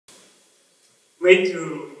Met to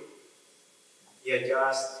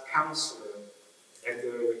Yaaj's counselor,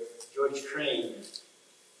 Dr. George Crane.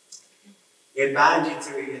 Nhật Bản chỉ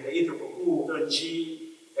từ hiện tại từ khu đơn chi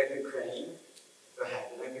Dr. Crane, tôi hạt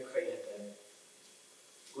Dr. Crane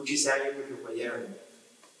cũng chỉ sang những cái điều này.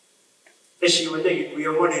 Thế thì vấn đề cái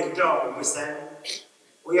vấn đề trao được sang,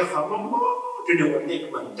 bây giờ họ mong cho nên vấn đề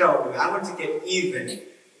của mình trao được, I want to get even.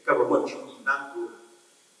 Các bạn muốn chụp ảnh bằng của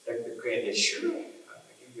Dr. Crane, sure,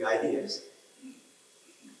 I give you ideas.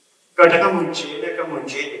 Còn các môn chế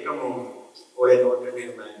thì các môn ôi nó cho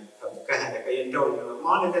nên mà thầm cả hai cái yên trâu nhưng mà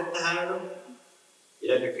món nó ta luôn. Thì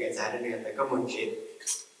là được kiện giải nên là các môn chế.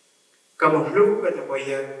 Các môn lúc thì bây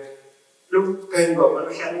giờ lúc kênh của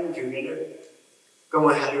nó sáng chịu này nữa. Các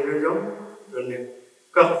môn hai đứa giống rồi nè,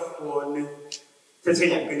 các khô nè. Thật sự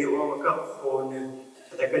nhận cái điều mà các khô nè,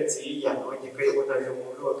 thật cái gì dạng nói thì cái của ta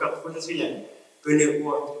dùng rồi các khô thật sự nhận cái điều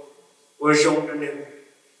của dùng cho nên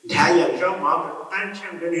thả dạng rõ mở tan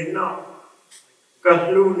trang cho nên nó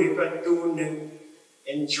cần lưu này cần tu này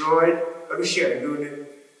enjoy cần share lưu này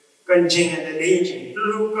cần chinh là đi chinh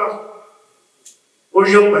lưu các ô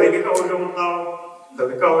dung bởi cái câu dung tao từ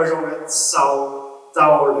cái câu dung là sau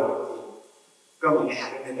tao là có một ngày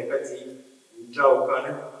hạt này là cái gì trâu con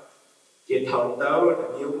đó chỉ thầu tao là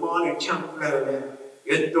nhiều món này trăm lời này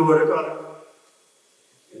biết tu đó con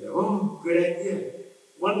oh good idea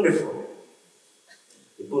wonderful.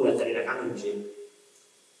 Pun là tadi dah kangen je.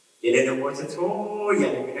 Jadi nak buat sesuatu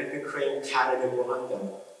yang kita nak create cara nak buat anda.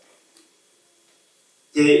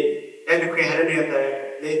 Jadi nak create hari ni ada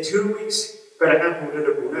le 2 weeks. Kalau nak buat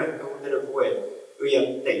ada guna, kalau ada buat, tu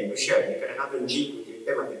yang tem tu share. Kalau nak tu jeep tu,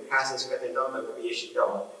 tapi macam classes kita dah nak biasa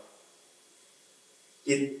dah.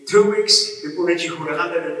 Jadi 2 weeks, tu pun nak jeep hujan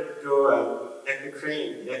ada tu nak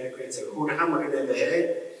create sehujan mana ada.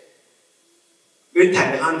 Good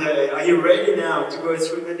time, are you ready now to go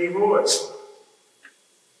through the divorce?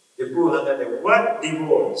 The bull had the what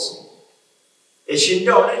divorce? A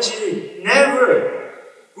shindo never.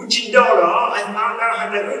 Uchindo, I found out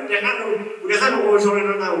how the Hanu was on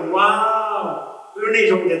another. Wow, you need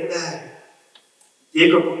to get that.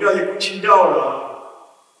 You could put the Uchindo.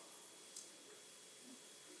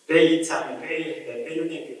 They eat some pay, the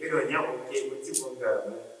building, the video, young, with simple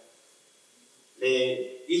girl.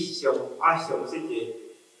 They each of us of city,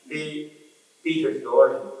 they được rồi.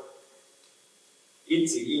 Ít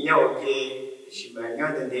chỉ đi nhau cái, chỉ mà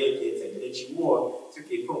nhau đến đây cái chỉ mua, chứ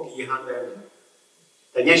cái không kỳ hàng đấy.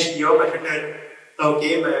 Tại nhớ chỉ nhớ mà cho nên tàu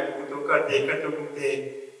cái mà cũng tôi có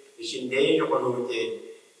thể thì xin đấy cho con người thì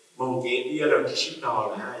mong cái đi là chỉ ship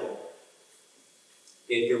tàu là hai rồi.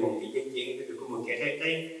 Để từ mong cái chiến từ cũng mong cái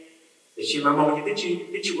đây, thì chỉ mà mong cái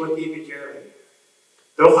chỉ có đi bây giờ.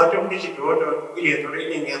 Tôi phát trong cái chuyện đó, cái liền tôi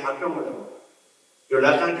lấy nghe phát trong rồi. Rồi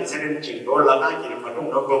là các cái gia đình chỉnh đó là các cái phát trong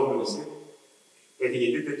nó gồm được chứ.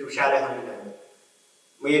 Thì tôi xa đây hàng này.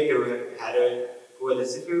 Mấy từ hà đời của là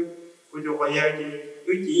sư phụ, của tôi quay ra thì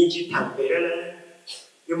cứ chỉ thẳng về đó là.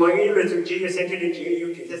 Nhưng mà cái lời chúng chỉ là sẽ trên chỉ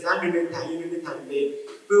yêu chỉ sẽ sáng lên thẳng về,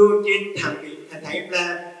 cứ trên thẳng về thấy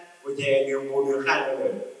là một giờ nhiều một điều khác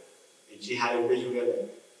rồi. Chỉ hai điều bây giờ là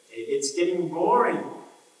it's getting boring.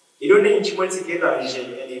 You don't need too much together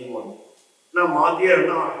anymore. No more dear,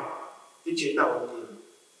 no. Did you know?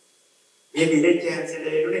 Maybe they can't say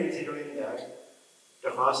they don't need to do that.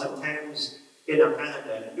 Because sometimes they don't have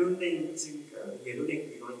that. Don't need to you don't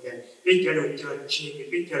need to do that. Biết cho luôn cho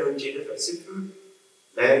chị nó phải sức phước.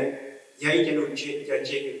 Đấy, giấy cho luôn cho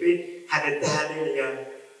chị biết hai đứa ta đây là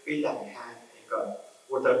biết làm hai. Còn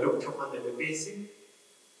một tập trung trong hoàn thành basic.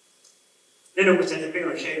 Nên nó cũng sẽ biết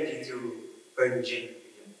là shame gì to burn gin.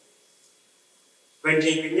 When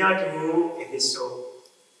Nyaj moved episode,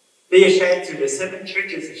 they shared to the 7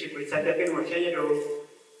 churches that she presented in Moshayado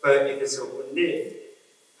per episode one day.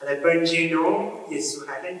 And the Benjino, Yesu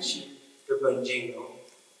had a cheap to Benjino.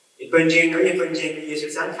 The Benjino,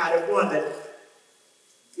 Yesu sang had a water.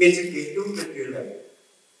 Mitsuki looked at you.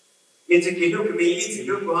 Mitsuki looked at me easy,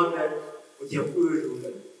 look on that with your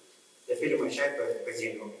food. The film was shared by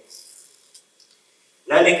Benjino.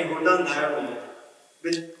 Like you done there,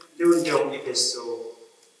 doing trong episode,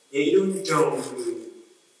 ye doing trong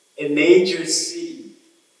a major city.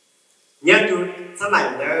 Nhớ tôi sau này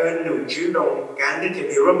đã nổi chữ đồng cả đến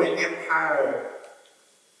thời Roman Empire,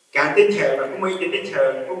 cả đến thời mà không mấy đến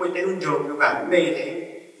thời không mấy đến trong các bạn mê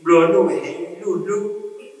thế, luôn luôn thế luôn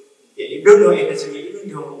vậy luôn luôn episode ye luôn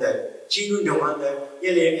trong đấy, chỉ luôn trong anh đấy,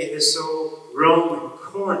 ye là episode Rome,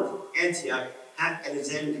 Corinth, Antioch,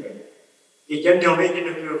 Alexandria. Thì chân trong đây cho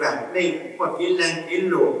được các bạn mê một cái lan cái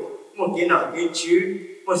lộ, một cái nọ cái chữ,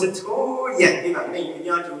 một sự thô giản cái bạn mê của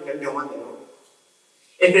nhau trong chân trong anh đấy.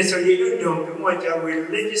 Efeso ye ư đồng cái mọi cho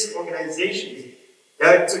religious organizations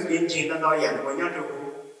đã thực hiện chính là nói dạng của nhau được.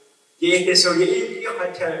 Thì Efeso ye ư cái họ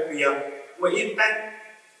chờ bây giờ mỗi ít tăng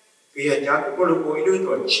bây giờ cho cái bộ lực của đứa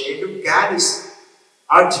tổ chế đứa Goddess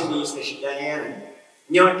Artemis là Diana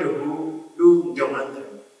nhau được luôn trong anh ta.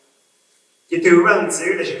 Thì từ văn chữ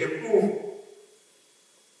là sẽ được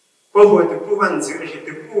bộ hồi từ bộ văn chữ là sẽ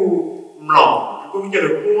được bộ mỏ bộ cho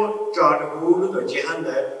được bộ cho được bộ đứa tổ chế anh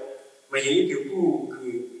ta mà ý từ bộ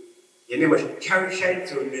cứ hiện nay mà theo sai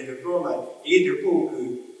chủ nên từ bộ mà ý từ bộ cứ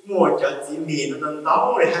mua cho chỉ miền nó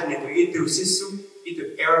đau rồi hay là từ ý từ xích xúc ý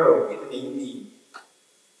từ arrow ý từ những gì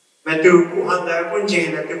mà từ bộ anh ta quan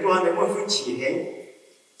trọng là từ bộ anh ta muốn phát triển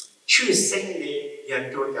chữ sinh để nhận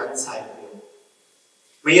cho gắn sai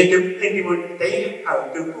mà giờ từ lên thì một đấy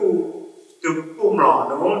ở từ bộ mỏ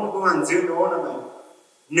nó bộ ăn dưa nó là mà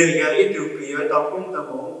nơi giờ ít từ kia tao cũng tao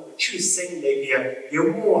muốn chữ sinh để kia yếu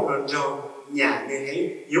mua hơn cho nhà như thế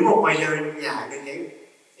yếu một bây giờ nhà như thế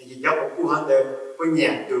thì giáo một khu hơn từ có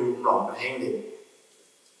nhà từ mỏ là hay được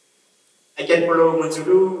anh chân polo mình sẽ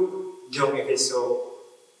ดูtrong episode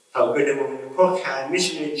thầu cái một khó khăn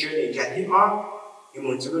missionary journey trả thiết óc nhưng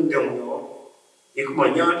mình sẽ luôn dùng nó nhưng cũng mà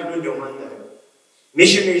nhau thì luôn dùng hơn nữa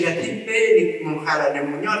missionary trả thiết bê thì mình khai là để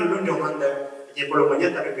mình nhau thì luôn dùng hơn nữa anh polo mình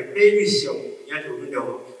nhớ ta được cái bê vision nhau thì luôn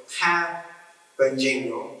dùng ha bên trên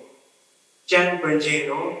nó chân bên trên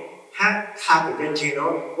nó hát cái bên trên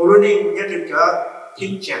nó luôn đi nhớ được cho thiết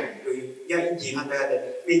chẳng rồi nhớ gì hơn nữa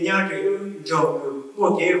mình nhớ được dùng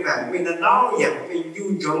mua cái vàng mình đã nói rằng mình du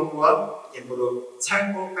dùng của anh polo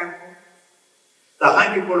sang phố bang tại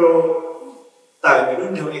anh polo tại cái lúc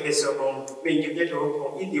trong episode của mình chụp nhớ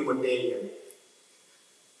trong ít điều một đề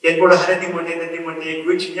anh polo hay là điều một đề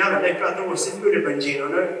cuối chuyện nhau là đây có tôi sẽ đưa được bản gì nó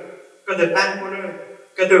có được ban của nó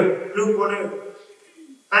có được lúc của nó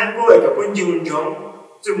ban của cái con dùng trong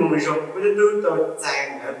chứ mà mình dùng có thể tôi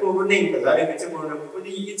dài ở cô có nên phải lại cái chứ mà nó có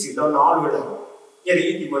đi ít chữ đó nó luôn là như là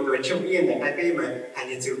ít điều một đề trong yên là cái mà hành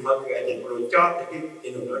trình sự phật cái anh polo cho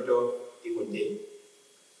cái nó cho điều một đề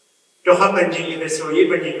cho họ bản gì episode gì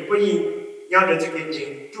bản gì có gì nhau được thực hiện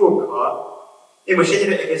chính chua khó nhưng mà sẽ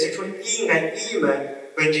là episode chung ý ngày ý mà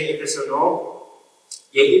bên trên episode đó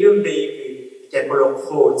vậy ý đương đi cái bộ lòng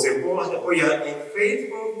khổ từ bố là bây giờ in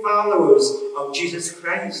faithful followers of Jesus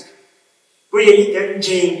Christ bây giờ ý chân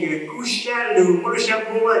trình cái cú xa lưu mà nó xa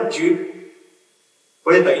bố anh chứ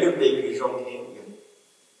bây giờ tại đương đi cái rong hẹn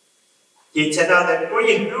thì sẽ ra là bây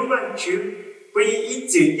giờ lưu anh chứ bây giờ ý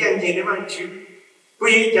chữ chân trình lưu anh chứ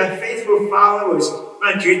bây giờ cho faithful followers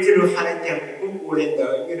mà chuyện từ lúc hai trăm cũng cố lên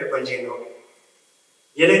tới như là phần trên đó.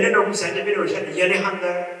 Giờ này nó cũng sẽ cho biết rồi sẽ giờ này hắn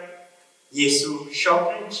là Giêsu shop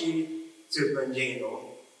lên chi từ phần trên đó.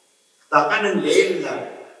 Ta cái nên lẽ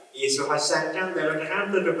là Giêsu has sang trang để nó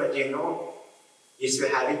khám từ phần trên đó. Giêsu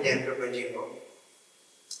hai cái tiền từ phần trên đó.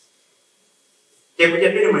 Thì bây giờ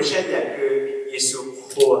biết mình sẽ giải cái Giêsu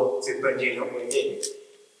khổ từ phần trên đó của mình.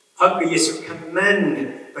 Hoặc cái Giêsu command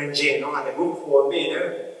phần trên đó là cũng khổ bên nữa.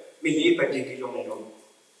 Mình nghĩ phần trên cái trong này luôn.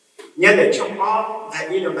 Nhớ để trong đó là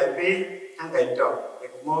ý đồng bài bê thang tài trò để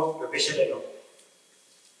cũng mua được cái xe này luôn.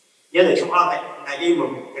 Nhớ để trong đó là ý một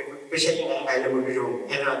cái xe này là một cái rùm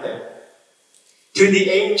hay là thế. To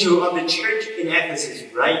the angel of the church in Ephesus,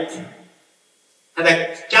 right? Hay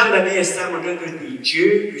là trong lần này sao mà tôi tỷ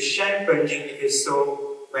chữ của sáng phần trên Ephesus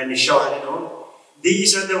và nó show hay nó.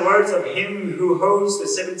 These are the words of him who holds the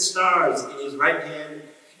seven stars in his right hand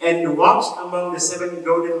and walks among the seven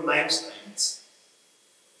golden lampstands.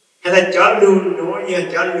 Hay là cho luôn nó như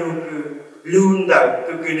cho luôn đầu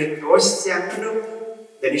từ cái này có sáng nó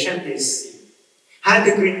để nó sáng thế gì. Hay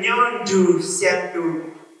từ cái nhon từ sáng từ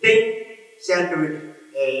tinh sáng từ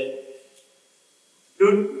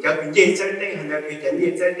luôn cho cái gì sáng tinh hay là cái chuyện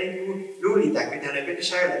gì sáng tinh luôn đi tại cái thằng này cái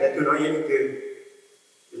sai là tôi nói những từ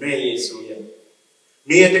này Giêsu vậy.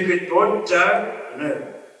 Nia từ cái tốt trở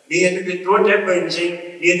nia từ cái tốt trở bên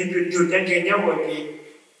trên nia từ cái chủ nhân trên nhau một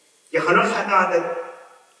thì họ nói khá là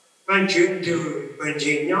ban chuyện từ bên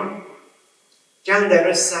trên nhau chẳng để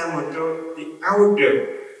nó sang một chỗ the outer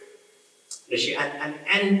là chỉ an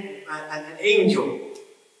angel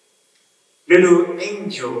little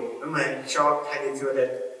angel nó mà cho thay đi cho là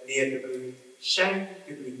nia từ cái sáng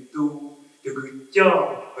từ cái tu từ cái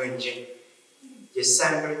cho bên trên và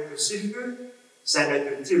sang rồi từ sư phụ sang rồi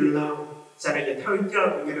từ từ lâu sang rồi từ thôi cho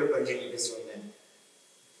cũng như được bên trên cái số này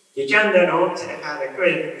thì chẳng để nó sẽ là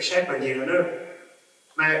cái sai bên trên nữa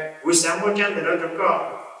mà buổi sáng mỗi chân thì nó cũng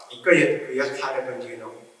có cái gì thì nó thay được bên trên nó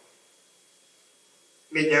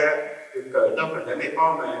bây giờ từ cởi tóc phải lấy mấy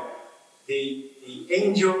con mà the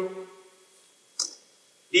angel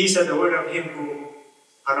these are the word of him who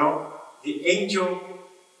the angel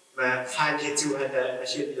và hai chữ chủ hay là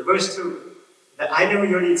the verse 2 that I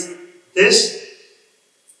know your needs this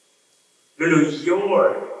little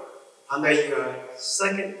your under your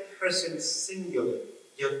second person singular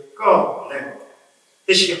your God này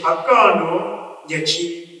thế thì họ có nó giờ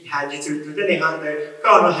chỉ hai chữ chủ từ đây under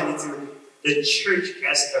có nó hai chữ the church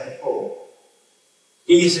as a whole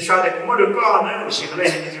ý思说的我们có nó是后来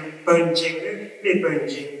hai chữ本质的没本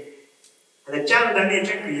质là trang đã nên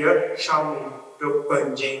trang cửa xong được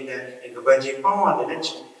bần trình là cái bần trình bao thì nó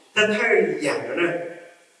chỉ ta thời gian đó nữa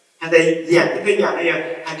hay là giảm cái thời gian này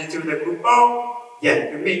hay là chúng ta cũng bao giảm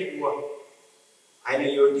cái mệt của hay là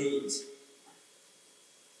your deeds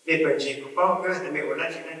cái bần trình cũng bao cái là mệt của nó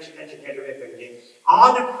chỉ nghe được cái bần trình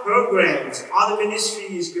all the programs all the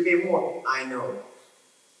ministries could be more I know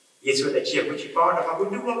Yesu đã chia của chỉ bao là họ cũng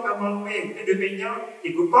đúng không cảm ơn mình cái được bên nhau thì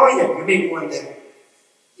cũng bao giảm cái mệt của anh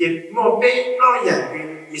thì một bên bao giờ thì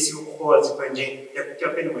Yesu holds phần trình cho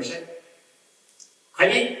bên một sách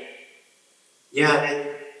hay giờ này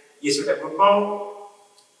Yesu đã có bao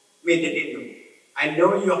mình đến điểm I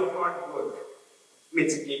know your hard work mình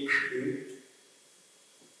sẽ đi khứ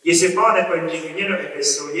Yesu bao là phần trình như là cái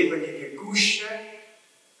số như phần trình cứu sát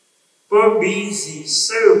bởi vì gì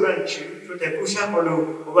sâu văn chữ chúng ta cứu sát bao lâu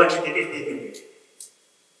của văn chữ đến điểm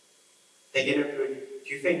tại cái đó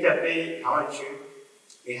chú phải cho bên hỏi chữ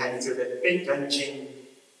vì hai chữ là bên chân trình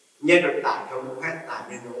nhớ được tạm thông hát tạm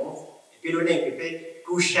nên nó vì lúc này cái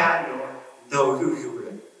cú sa nó đầu rù rù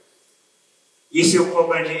rồi Yesu có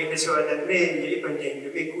bản chất cái số là mê những bản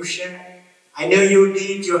chất cái cú sa I know you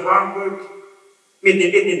did your hard work mình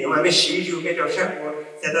đến đến nó mà sử dụng cái đầu sắc của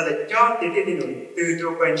sẽ ta là cho đến nó từ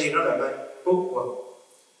trong bản chất nó là cái bốc của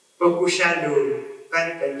bốc cú sa đồ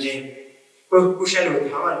ban bản chất bốc cú sa đồ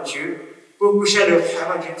thảo bản chữ bốc cú sa đồ thảo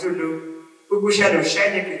bản chữ đồ bốc cú sa đồ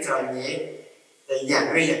sai những cái trò nhẹ là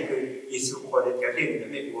dạng với dạngคือYesu có được cái điều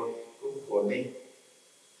này của mình.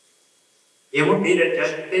 Nếu muốn biết được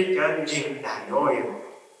cho chính là nói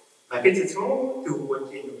mà cái số từ quân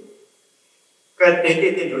trên cái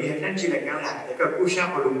đến nội hiện nay chỉ là cái là cái cú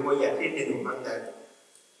sa của lùng của dạng trên nội mang tới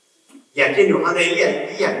dạng trên nội mang tới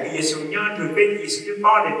dạng Yesu nhớ được biết Yesu được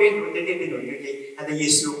bao để biết được đến nội như thế hay là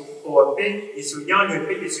Yesu có biết Yesu nhớ được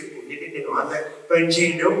biết Yesu cũng đến nội mang tới bên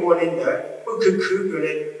trên nó qua lên đó có cứ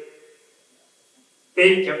lên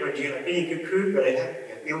bây giờ bây giờ là bây giờ cứ cái này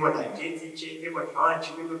nếu mà đại chế nếu mà tháo chỉ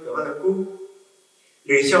biết cái là cú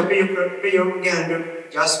rồi sau bây giờ nghe được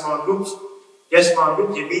just small groups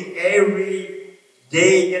you meet every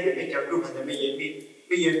day nhé để bây giờ group là bây giờ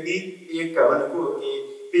biết cái là cú ok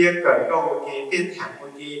bây giờ cái câu ok bây giờ thẳng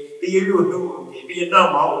ok bây giờ luôn ok bây giờ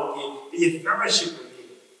nó máu ok bây giờ fellowship ok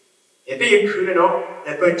để bây giờ cứ cái đó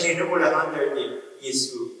là bên trên nó là anh đời thì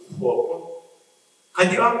Yesu hộ Hãy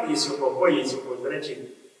subscribe cho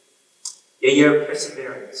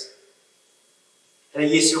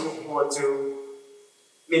kênh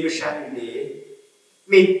Ghiền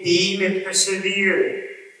Mì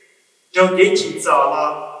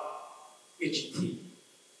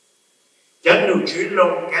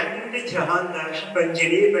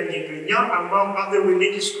Gõ để không bỏ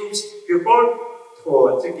lỡ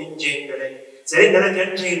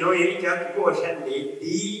những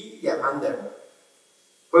video hấp dẫn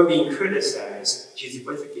We're being criticized, Jesus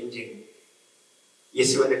was again Jing.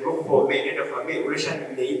 Yes, when the cook for me and of me, we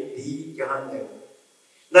shall be the Johanna.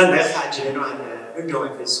 None less had you know, we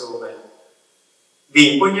don't have so well.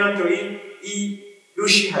 Being when you're doing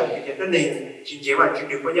Lucy have to get the name, Jinjawa to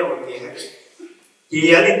do what you want to have.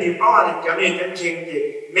 The other people are coming and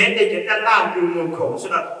changing, men they get that land to move home, so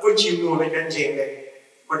that what you move and change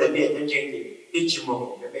for the bed and change it, pitch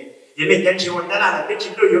more. You make that you want that, pitch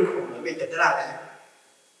you do your home, make that.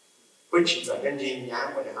 Which is a engine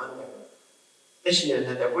yam for the hunter. This year,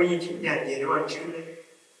 that when you keep that, you don't choose it.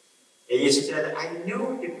 He said, I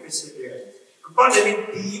know the perseverance. But I mean,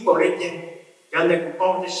 people again, you're the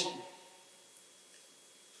compound sheep.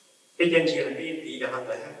 The engine be the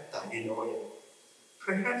hunter, that you know it.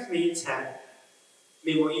 Perhaps we have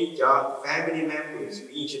maybe each family members,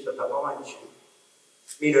 each of the one shoe.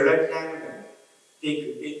 We don't let them, they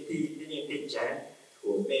could be the jam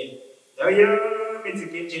to me. Đó giờ mình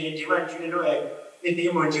thực hiện chỉ mà chuyện đó là mình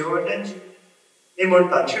đi một chỗ đến đi một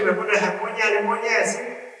tổ chức mà muốn là hàng mỗi nhà xí,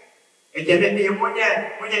 cái chuyện này mỗi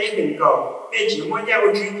nhà ít tiền cỏ, mình chỉ mỗi nhà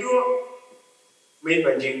một chuyện chúa, mình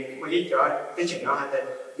phải chừng một ít chỗ cái chuyện đó hay là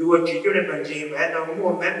dù chuyện chúa là phải chừng mà nó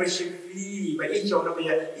mua membership fee mà ít chỗ nó bây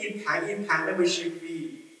giờ ít tháng membership fee,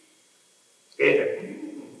 cái đó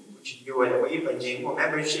chuyện chúa là ít phải chừng mua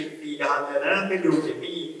membership fee đó là nó phải đủ cái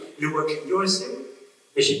fee đủ chuyện chúa xí.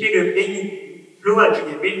 Để chỉ biết được cái lúc mà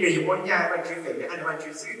chúng ta biết cái mỗi nhà mà chúng phải ăn hoàn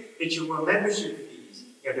chữ xứ để chúng ta membership fees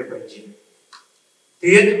要的本质。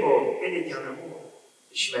第二个，给你讲的我，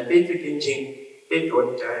是嘛？被这根筋，被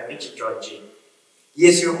多的，被去着急。耶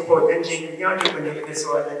稣活根筋，要的本质，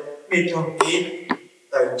说的，没着急，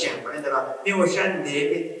到讲完的了，没有山的，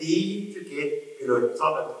没地，这个比如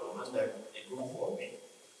找到土很的，也不活的。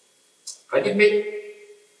还得被，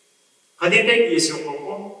还得被耶稣活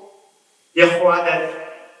过，也活的。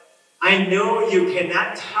I know you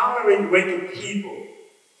cannot tolerate wicked people,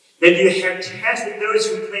 that you have tested those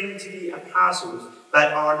who claim to be apostles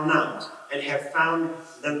but are not, and have found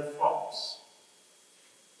them false.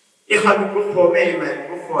 一看不活妹们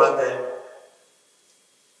不活的，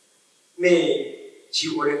没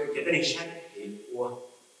去我的觉得你身体我，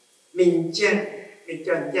民间民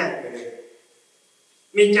间间的嘞，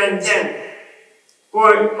民间间，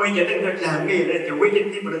我觉得那两妹的就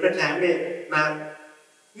wicked people 的两妹嘛。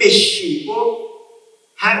没试过，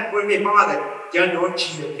还我没把的讲到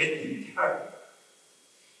只有个底头。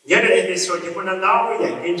你要那个说就不能老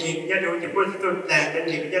人跟前，你要就不是说男跟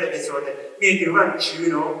前，你要那个说的，没地方去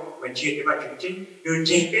咯，我去地方去进，有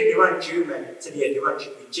钱别地方去嘛，这里地方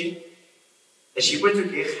去进。但是我就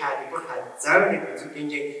给孩子不孩子，早点就跟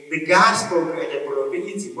前 ，the gospel 个就不容易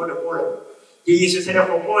一直不能不能。耶稣在那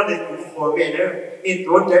活过的活面呢，你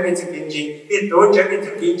多证明就跟前，你多证明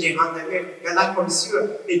就跟前，行的面，个那公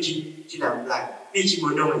司你去难来，你去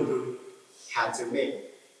不弄就孩子面，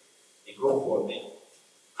你个活面，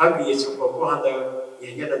好比耶稣活过行的，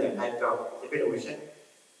人家的两爱刀，这边怎么说？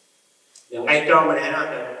两爱刀我来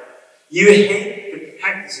那的 ，You hate the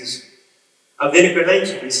practices of the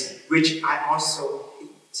Nicolaitans, which I also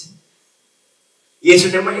hate. 耶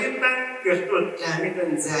稣怎么一般就做赞美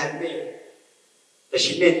跟赞美？但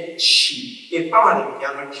是那起一把的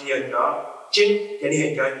讲了只有叫真，这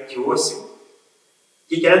里叫教授。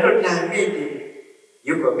你讲到南面的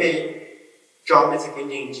有个咩专门是跟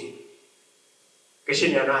人家，可是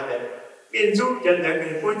那那的民族讲那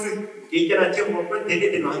个不是，你讲那政府不对的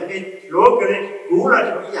地方，那个罗个的古老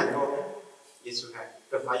的一样的，耶稣看，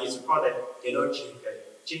都发耶稣讲的，这都是个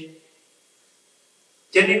真。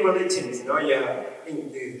这里过来城市那样领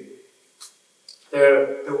导。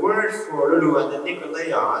The word for Lulu and the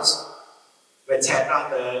Nicolaitans was said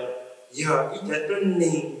that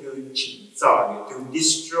to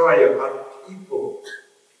destroy our people.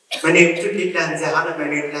 Mà nếu chúng ta làm ra hắn là mà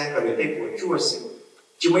nên làm cái đấy của Chúa sự,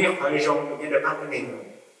 chúng mới hỏi rong cũng như là ban cái này rồi.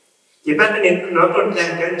 Thì ban cái này nó còn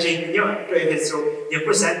làm cái gì nhớ cho Epheso, nhưng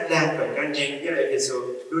cũng sẽ làm cái gì như là Epheso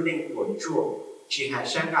luôn định của Chúa, chỉ hai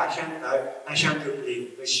sáng cả sáng tới, hai sáng thực lý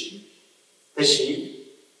cái gì, cái gì.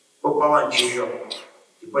 Bộ bao anh chịu rồi,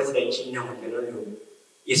 thì bây giờ chỉ nông cho nó luôn.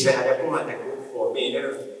 Israel đã cũng hoàn thành cũng phổ biến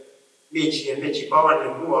nữa. Mình chỉ bao anh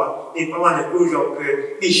được của, mình bao anh được của rồi cái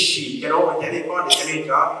mình chỉ cho nó hoàn thành cái bao để cho nên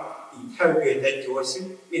cho thì theo về tại Chúa sức,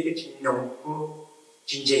 mình cái chỉ nông của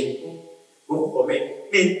chính trị của phổ biến,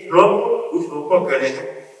 mình lốp của cái này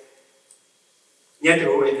thôi. Nhớ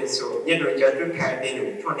đủ về số, nhớ đủ cho tất cả đầy đủ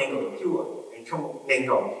cho nên gọi Chúa, trong nên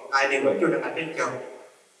gọi ai nên gọi Chúa là anh đến chồng.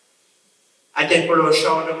 I can follow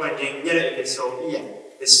Shaw the Manjing, yet it's so yeah.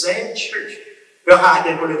 The same church. But I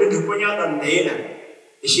can follow the Dupunya and Dana.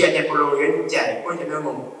 She can follow in Jai, point to the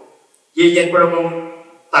moon. Ye can follow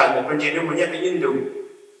time the Punjin when you have been do.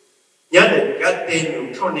 Yet got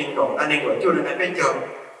then turning on and then go to the adventure.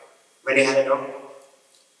 When they had it on.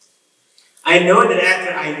 I know that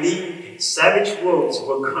after I leave, savage wolves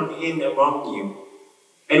will come in among you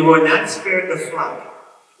and will not spare the flock,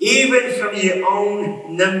 even from your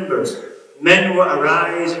own numbers. Men will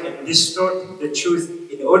arise and distort the truth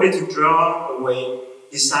in order to draw away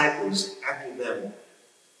disciples after them.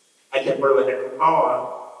 I can follow that power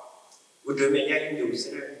would remain in use.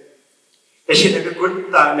 Thế thì cái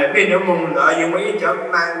cuốn tờ này bên nó mong lợi nhưng mấy cho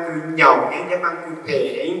mang từ nhậu hay cho mang từ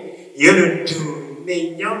thể giữa đường trường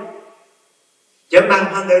bên nhau cho mang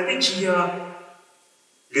hơn tới cái chia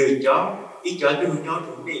lừa chó ý cho đưa nhau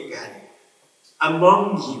thủ bề cả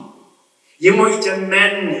among you. Nhưng mỗi chân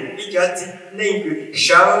men ý cho nên cứ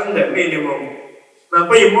sợ là minimum mà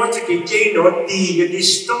bây giờ mỗi cái chế độ thì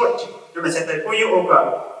distort nhưng mà sẽ thấy có những ô cờ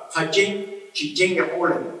họ chỉ chính cái ô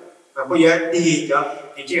lần và bây giờ thì cho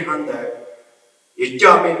thì chỉ hơn tới để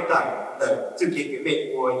cho mình tạo được sự kiện cái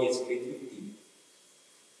việc của những sự kiện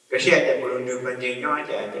cái xe chạy một đường phần trên nhau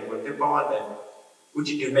chạy một thứ bao giờ cũng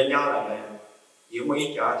chỉ đường bên nhau là nếu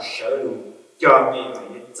mấy cho sợ luôn cho mình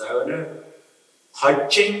phải sợ nữa họ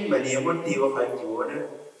chính mà nếu muốn tiêu họ chúa nữa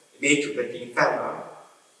biết chủ cái tiếng phàm đó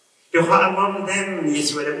rồi họ among them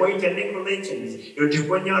is where the way to Nicolaitans rồi chúng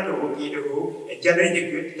có nhau rồi ok rồi cho nên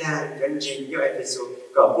những việc làm gần chính như Epheso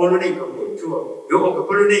có Polonia có của chúa rồi có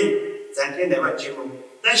Polonia sáng kiến để mà chịu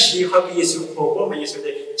ta chỉ họ bị Giêsu khổ mà Giêsu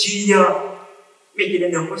để chỉ Make it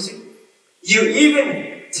an opposite. You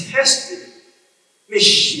even tested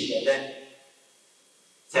Michigan.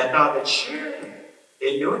 That now the children,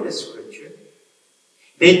 they know the scripture.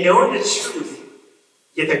 They know the truth.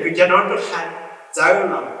 Yet the good cannot have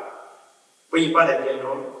dialogue. When you bought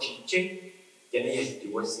a teaching, then he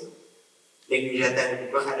was it. They could have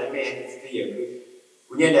done what had a man is clear.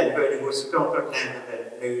 We had that bird who was strong for time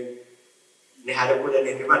and the they had to put an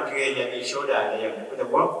increment and he showed that they put a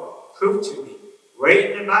what? Prove to me.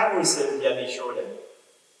 Where in the Bible says Yanni showed them.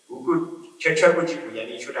 Who could church would you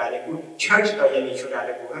Yanni showed that? Who church or Yanni showed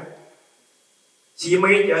that? See,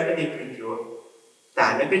 my other thing to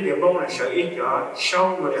that the bit of moment show it your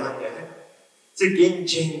show with the hunter. To gain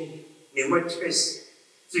chain, new what twist.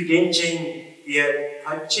 To gain chain, yet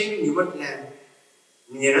touching new what land.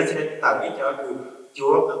 Near to the tabby to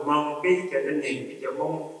among big and the name with your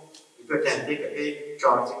mom. Because then take a big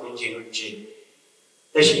charge in chain.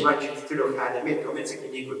 Thế chỉ mà chỉ được hai cái miền của mình sẽ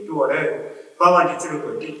đi của chùa đây, có mà chỉ được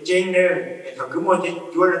của trên đây, thằng cứ muốn trên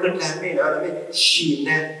chùa là tất cả mình đó là mình xin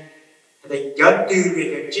nè, thì cho từ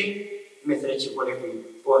về cái chính mình sẽ chịu qua được cái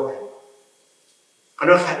buồn này, còn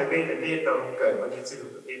nó hai cái bên là bên đó cởi mà chỉ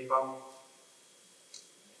được cái bên phong.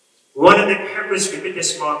 One of the purpose with the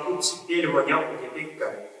small groups đi được vào nhau của cái bên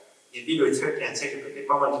cởi, thì đi đổi theo đàn sẽ được cái bên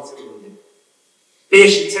phong mà chỉ được cái bây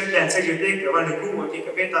giờ sẽ đàn sẽ được cái cái văn cụ một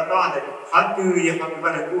cái bên đó đó là họ từ những họ cái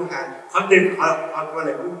văn cụ hàng họ từ họ cái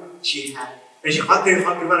văn cụ chỉ hàng bây giờ họ từ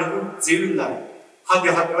họ cái văn cụ giữ lại họ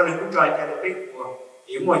từ họ cái văn cụ trói cho nó biết của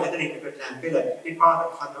hiểu mọi cái này cái làm cái là cái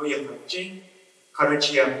bao họ nói những họ chính họ nói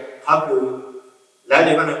chuyện họ cứ lấy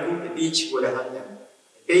cái văn cụ để đi chịu là họ nhận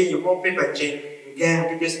bây giờ một cái bản trình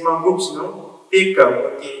gang cái small groups nó biết cầu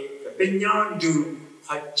cái bên nhau dù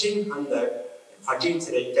họ chính họ là họ chính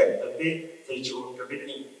sẽ để chạy tới cái thì chủ cho biết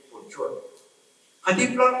đi một chuột. Hãy tiếp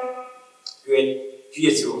tục nguyện Chúa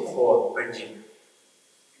Giêsu khổ bên trên.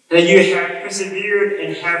 That you have persevered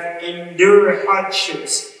and have endured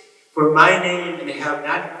hardships for my name and have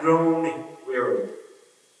not grown weary.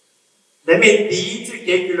 Để mình đi từ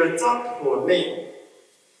cái là chót của mình.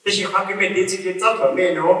 Thế chỉ học cái mình đi từ cái chót của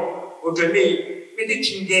mình nó, ở chỗ mình đi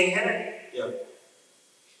chinh đen hết đấy.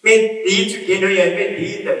 Mình đi từ cái nơi mình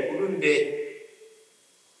đi là cũng để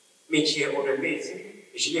mình chỉ ở đây mình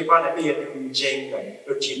chỉ liên quan đến bây giờ đừng chênh rồi,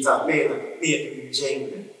 rồi chỉ giảm mê là bây giờ đừng chênh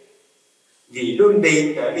rồi, vì luôn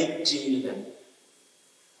bên đã bị chi rồi,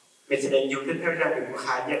 mình sẽ đánh dấu tiếp theo ra mình có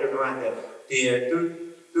khá nhất rồi là thì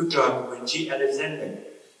tôi chọn một chị Alexander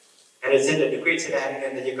được quay trở lại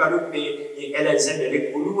là chỉ có lúc bên thì Alexander được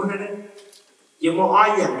cú luôn hết đấy, nhưng mà ai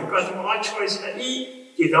nhận có some ai choice là đi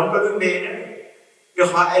chỉ không có lúc bên đó. Rồi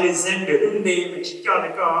họ Alexander lúc này mình chỉ cho nó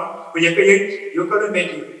có bây giờ cái gì có lúc bên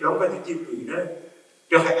thì không có thể chịu quỷ nữa.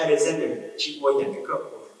 Rồi họ Alexander chỉ mua nhận cái cơ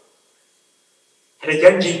hội. Hay là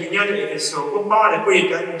chân trình với nhau để cái số có bao là bây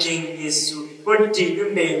giờ chân trình Giêsu có chỉ lúc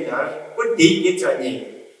bên đó có tí cái trò nhỉ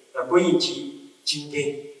là bây giờ chỉ chính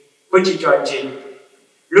kinh có chỉ trò trình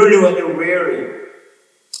luôn luôn là weary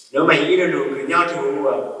nếu mà ý luôn luôn với nhau thì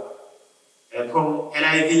không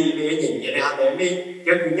NIV về nhìn vậy là để mình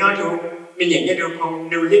cho với nhau thì mình nhận ra được from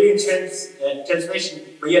New Living Translation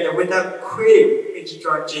bây giờ là without quitting mình chỉ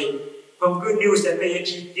trò chuyện from Good News là bây giờ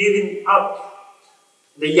chỉ giving up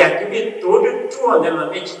để giải cái biết tổ chức chua nên mà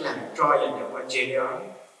mình chỉ làm tròอย่างเดียวว่าเจเดียว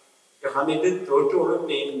rồi họ mình tổ chua lúc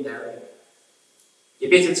bên đó thì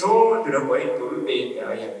bây giờ số từ đó mới tổ lúc bên đó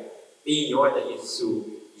vậy bây giờ là Giêsu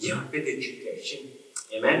giờ bây giờ Txujkev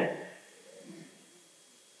amen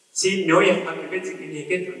xin nói rằng họ bây giờ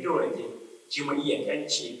cái tổ chua là gì chỉ mà ý anh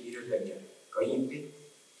chị đi được rồi có những biết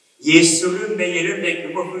Giêsu luôn bây giờ luôn đây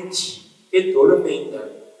cũng có phương chỉ biết tổ luôn bên đó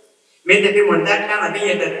mình thấy cái món đắt là bây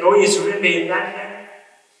giờ là tổ Giêsu luôn bên đắt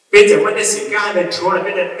bây giờ mới được sự ca là Chúa là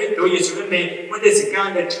bây giờ biết tổ Giêsu luôn bên mới được sự ca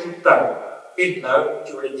là Chúa tận biết lỡ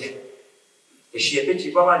Chúa lên nhận để xem biết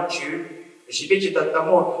chỉ có bao nhiêu để xem biết chỉ tận tâm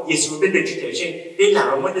hồn Giêsu biết được Chúa trên biết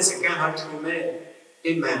làm mới được sự ca họ Chúa mê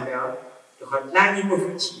biết mà đó rồi họ đang như một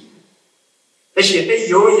phương chỉแต่เสียไป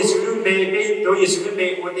โยเยซูรุ่นเบไปตัวเยซูรุ่นเบ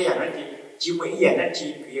คนที่อย่างนั้นจีไม่อย่างนั้นจี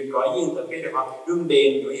คือก่อยินแต่เป็นแบบรุ่นเบ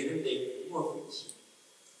ตัวเยซูรุ่นเบมั่วฟุ้งจี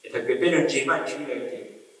แต่ถ้าเกิดเป็นเรื่องจีมันชื่อเลยจี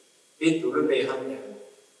เป็นตัวรุ่นเบหันเนี่ย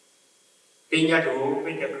เป็นญาติโยเป็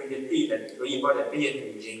นแต่เป็นเด็กตีแต่ตัวยี่ป้อแต่เป็นเด็ก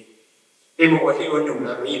จริงเป็นหมู่ที่คนหนุ่มแ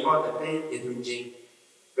ล้วตัวยี่ป้อแต่เป็นเด็กจริง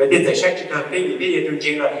แต่ที่แต่ชักจะทำเป็นเด็กจ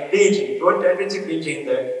ริงแล้วเป็นจริงตัวแต่เป็นจริงเป็นจริงแ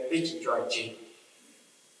ต่เป็นจริงจริง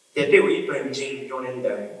แต่เป็นวิปัสสนาจริงตรงนั้นเล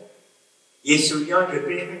ยGiêsu nhớ được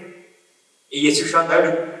biết, Giêsu cho ta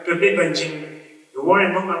được biết bên trên. The one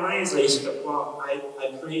in my mind is like, wow, I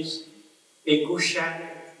praise, be good shot,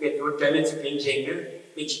 be good driver to be engineer,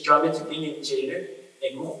 be driver to be engineer,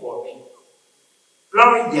 and go for me.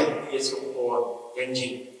 Lo dần Giêsu for chân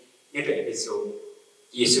chính nhất là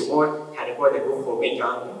Giêsu had qua the book for me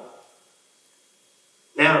John.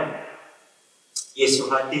 Now, Giêsu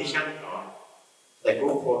had đi sang đó, the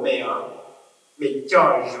book for me mình cho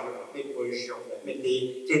rồi, mình bồi rồi, mình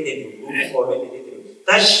đi trên đỉnh book for me mình đi.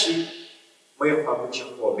 That's mới học được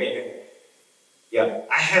for me. Yeah,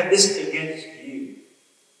 I have this against you.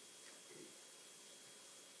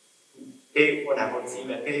 Cái của nào gì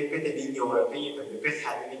mà cái tình nhiều là cái gì cái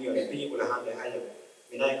hạt tình nhiều là cái gì của là hàng để hay rồi.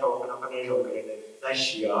 Mình nói câu nó không nên rồi cái này ta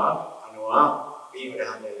sửa anh nói cái gì của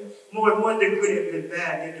là hàng để mua được cái được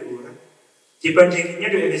ba như đủ đó. Chỉ cần chỉ nhớ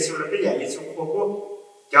được cái số là cái gì số của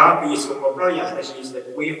cho bị số của nó là cái gì là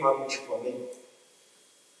quy hoạch của mình.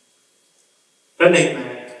 Cái này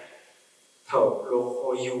mà thầu lô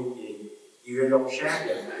khôi yêu gì yêu lòng sát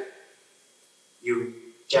vậy, yêu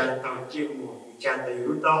trang tàu chiêm mùa, trang tàu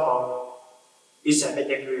yêu to họ. Bây giờ bây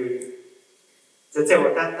giờ cứ sẽ một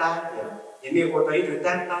tan vậy, những người có thấy được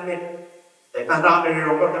tan lên, để tan được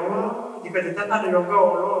rồi có đâu, chỉ cần tan được rồi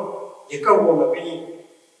có luôn, chỉ câu buồn là cái gì?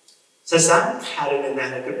 Sáng hai lần này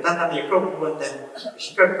là cứ tan được câu buồn này,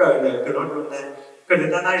 chỉ có cờ là cứ nói luôn này, cờ được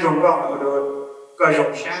tan rồi có rồi, cờ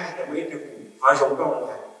rồng sáng thì mới được họ rồng có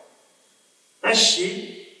này, đó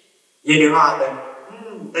xí, vậy nữa họ là,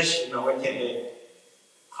 đó xí nó có thể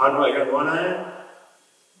họ nói cái đó này,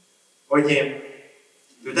 có thể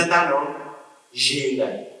chúng ta nói gì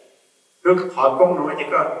đấy, lúc họ công nói chỉ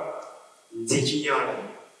có gì chỉ nhau là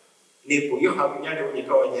nếu buổi họ cũng nhau được thì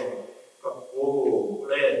coi nhỉ, có ô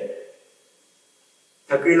lên,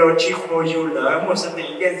 thật cứ lo chỉ khôi yêu lỡ một sự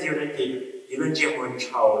tình cái gì đó thì nó chỉ muốn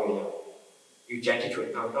chào rồi, yêu cha chỉ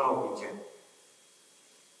chuẩn thao đó vậy chứ,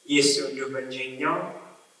 Giêsu được bên trên nhau,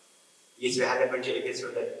 Giêsu had bên trên cái số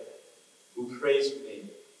that who praise me,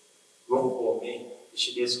 who for me,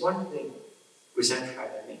 there's one thing. We sent try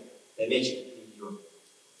that makes it endure.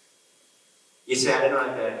 Yes, I don't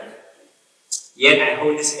know that. Yet I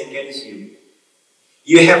hold this against you.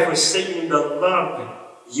 You have forsaken the love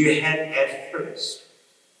you had at first.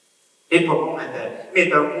 People won't have that. May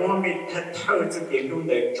the woman thơ to get who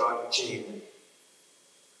they draw Jim.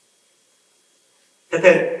 To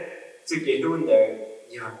get who they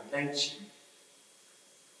young lunch.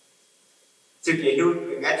 To get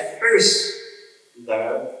who at first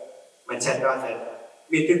the mình sẽ nói là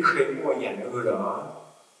biết được khởi mua nhận ở đó,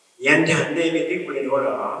 nhận nhận đây biết được quyền ở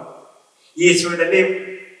đó, Giêsu đã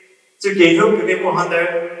đem sự kiện lúc cái mua hàng đó,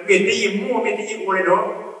 biết được gì mua biết được gì mua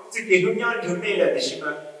đó, sự kiện lúc nhau chúng đây là gì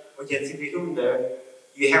mà, một chuyện sự kiện lúc đó,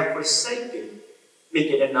 you have forsaken, mình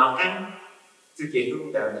cái đó nó ăn, sự kiện lúc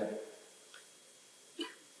đó là,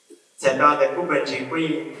 sẽ nói là của mình chỉ quy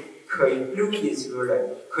khởi lúc Giêsu rồi,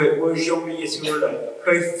 khởi mua giống Giêsu rồi,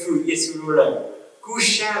 khởi phụ Giêsu rồi. Cú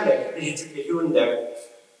xa là thì cái luôn đó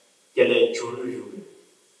cho nên chủ lưu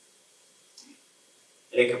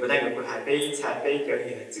để các bạn có hai bên cho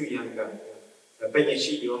hiện chữ hiện gần và bây giờ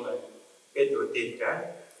sử dụng mà cái tổ tiền đó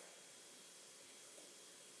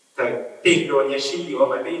thời tiền đồ nhà sử dụng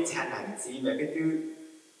mà bây giờ làm gì mà cái thứ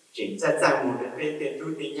chính ra ra một cái tiền tu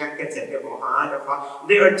tiền nhang cái sẽ được hóa đó có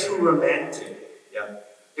they are too romantic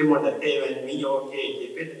cái một là tiền mà mình ok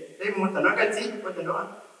thì cái một là nó cái gì một là nó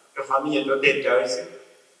cái phạm vi nó tiền trời sự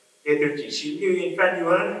cái tôi chỉ sử như in phát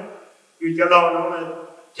như cho lo nó mà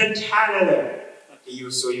chân cha là thì yêu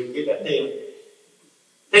số yêu cái là tiền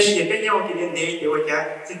thế thì cái nhau thì đến đây thì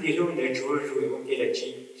cha sẽ đi luôn để chúa rồi ok là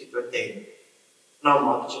chỉ có tiền nó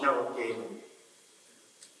mà chỉ nào ok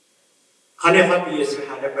khi nào phát bây giờ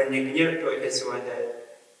hai đứa bạn những cái tôi phải số là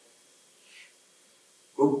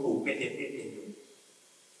cũng phụ cái tiền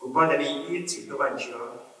cũng bao giờ đi ít chỉ có bạn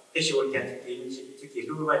chưa thế thì tôi chẳng thì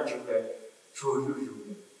lúc bạn chưa là chúa rồi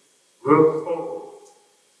work hard.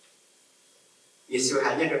 Giêsu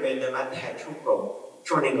hãy nhớ về lời bạn thẻ trong cổ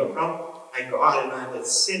cho nên ở đó hãy có ai mà that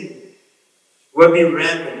sin will be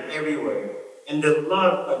rampant everywhere and the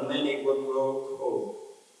love of many will grow cold.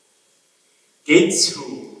 Cái chủ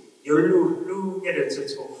yếu lưu nhớ được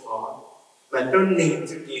cho họ mà tôi nên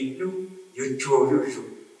cho cái lưu yếu chúa lưu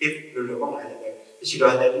tiếp lưu bóng hay là chỉ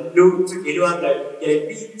là lưu cho cái lưu là cái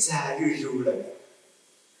bị già lưu là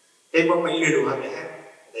cái bóng mấy lưu là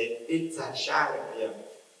để biết giải xa rồi bây giờ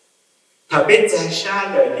thở biết giải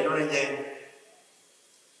xa rồi thì nó là gì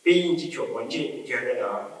biết chỉ chỗ quan trọng chờ cái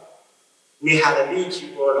đó người hà là biết chỉ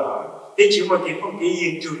vô đó biết chỉ một cái không cái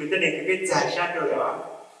gì chủ được này cái biết giải xa rồi đó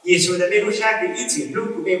Giêsu đã biết lúc xa cái ý chỉ lúc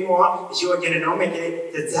của bên mua chỉ có cho nên nó mới cái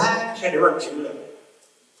giải xa được bằng chữ là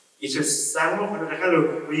Giêsu sáng một phần là cái lúc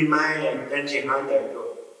remind đến chỉ hỏi đời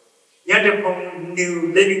rồi nhớ được phong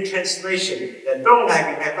New Living Translation là trong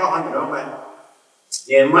lại cái có hơn đó mà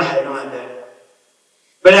nhưng mà hãy nói là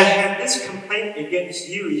But I have this complaint against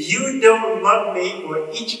you. You don't love me or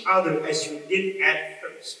each other as you did at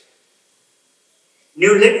first.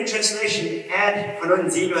 New Living Translation add phần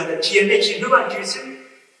gì là chia mấy chữ lúc bạn chữ xứ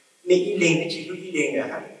mình ý liền cái chữ lúc ý liền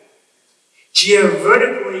là chia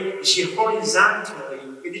vertically, chia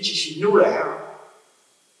horizontally cái chữ nu là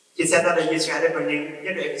chỉ sẽ ta là Giêsu hay là phần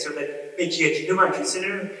nhất là episode là mấy chữ lúc bạn chữ xứ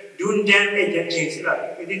đun đen mấy chữ chữ xứ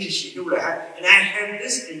là cái chữ nu là and I have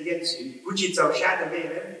this against you cũng chỉ giàu sát được đây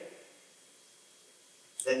nữa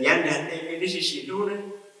là nhắn đến cái chữ nu đó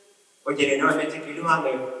và chỉ để nói mấy chữ lúc bạn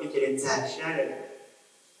được cái chỉ để giải sát được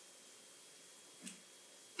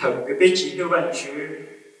thật cái biết chỉ đâu bạn chứ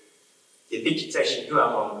thì biết chỉ tại chỉ đâu à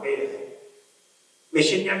mong cái này mình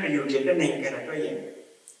sẽ nhắc cái điều kiện đó này cái là cái gì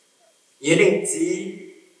vậy nên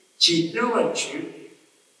chỉ đâu bạn chứ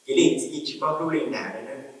vậy nên chỉ bao lâu lên nào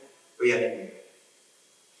nữa bây giờ này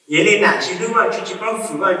vậy nên là chỉ đâu bạn chứ chỉ bao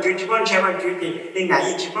phủ bạn chứ chỉ bao che bạn chứ thì nên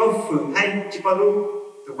là chỉ bao phủ hay chỉ bao lâu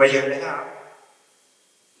thì bây giờ đấy hả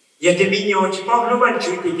vậy thì bây giờ chỉ bao lâu bạn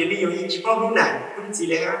chứ thì bây giờ chỉ bao lâu nào cũng chỉ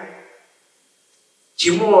đấy hả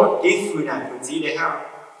chỉ mua cái phụ nạn của gì đấy hả?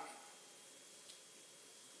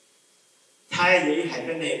 Thay vậy hay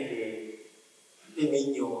cái này thì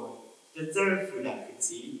mình nhiều rất rất phụ nạn của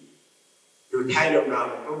gì, rồi thay đồng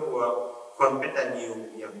nào có của còn cái ta nhiều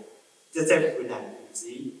rất rất phụ nạn của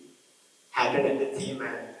gì, hay cái này thì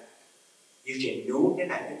mà như chuyện đủ cái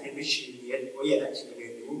này thì cái suy nghĩ của giờ là chỉ là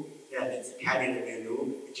đủ, là chỉ thay nên là đủ,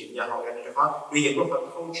 chuyện nhà họ là khó, bây giờ có phần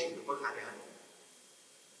không chịu được có khả năng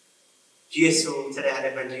Giêsu sẽ đã được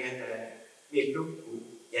ban cho là việc lúc của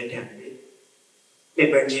dân thằng đấy.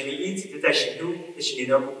 Để ban cho mình ít thì ta sẽ lúc, ta sẽ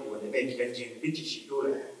nói của để ban cho biết chỉ lúc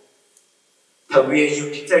là. Thầu vì yêu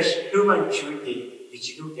chỉ ta sẽ lúc ban chú thì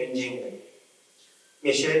chỉ lúc dân thằng đấy.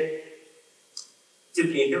 Mình sẽ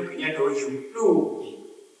tiếp đến lúc nhà đồ yêu lúc thì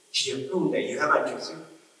chỉ lúc này yêu hai bạn chủ sự,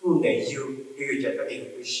 lúc này yêu cho ta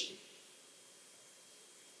đến với sự.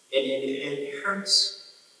 And it hurts.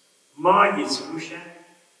 More Jerusalem.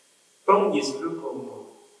 Không Giêsu lúc cùng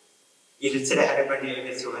Giêsu sẽ đã ban ngày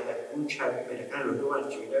về số là cũng chờ về là các lối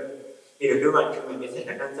bạn chuyện đó vì lối bạn chuyện mình sẽ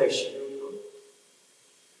là các giờ sử dụng rồi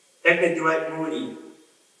đặc biệt là mua đi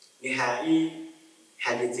người Hà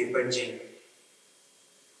đi từ bên trên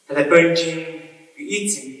là bên trên cái ít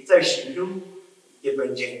giờ sử dụng thì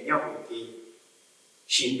bên trên nhau thì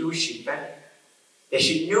sử dụng sử dụng để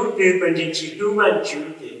sử dụng từ bên trên sử dụng bạn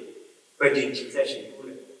chuyện thì bên trên chỉ giờ sử dụng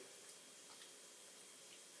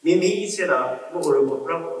明意思了，我如果不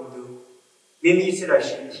让工作，明意思了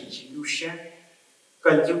身体是路上，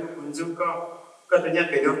跟住工作个人家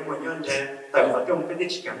别人我样子，但活动跟你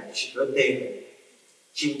去干是多对的，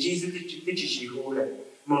甚至是你只是好了，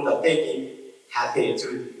梦到对的，还得做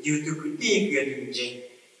有这个第一个认真，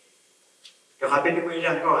然后别的会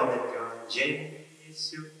让高人讲真耶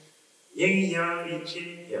稣，营养一切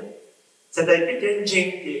呀，在那边认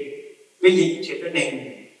真的，为一切都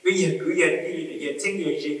能。Bây giờ cứ giờ đi để giờ xét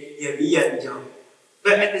giờ bây giờ cho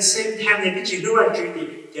but at the same time thì cái chuyện đó là chuyện thì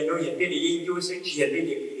giờ nó hiện cái gì vô sẽ chuyện cái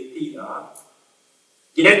gì đó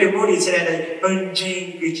thì đang được mua đi xe này bên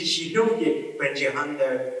trên cái chuyện đó thì bên trên hắn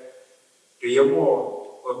là rồi yêu mua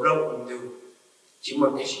và blog cũng được chỉ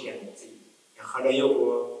một cái chuyện gì họ đã yêu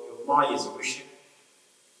mua gì cũng được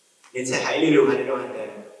nên sẽ hãy lưu hành đó là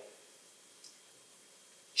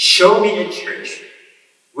show me a church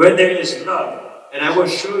where there is love. And I will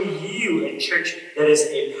show you a church that is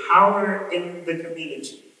a power in the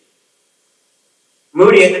community.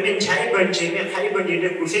 Mới đi tới bên trái bên trên bên thấy bên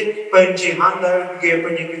trên cũng sẽ bên trên hắn là kia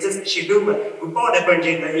bên trên cái rất chỉ đúng mà cũng có được bên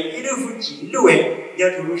trên là ý đồ phụ chỉ luôn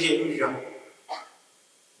nhớ thủ gì luôn rồi.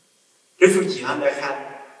 Đồ phụ chỉ hắn là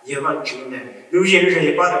khác nhớ bạn chuyện này lúc gì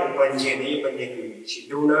rồi có được bên trên này bên trên chỉ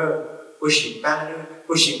đúng nữa, có chỉ ban nữa,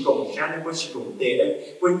 có chỉ cộng sản nữa, có chỉ cộng tệ nữa,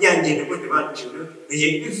 có nhân gì nữa có được bạn chuyện nữa,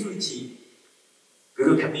 vì cái phụ chỉ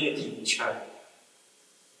Guru community in church.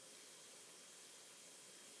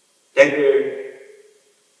 Then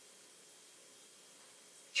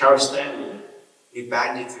Charles Stanley, đi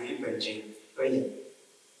bán đi từ bên trên với nhận.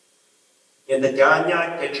 Nhận ta cho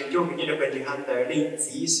nhau để chúng tôi cũng như là bên trên hắn tới lên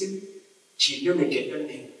dĩ sư chỉ đưa mình chuyện đơn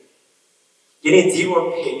này. Cho nên dĩ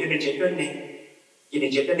của hệ đưa mình chuyện đơn này. Cho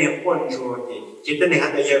nên chuyện đơn này quan trọng thì chuyện đơn này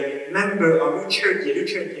hắn tới giờ member of the church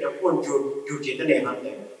thì là quan trọng dù chuyện đơn này hắn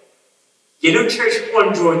tới. Chỉ lúc church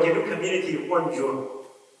quan trọng, chỉ lúc community quan trọng,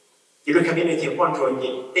 chỉ lúc community quan trọng thì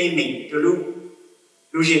tên mình từ lúc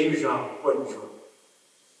gì lúc rõ quan trọng.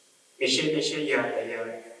 Mình sẽ giờ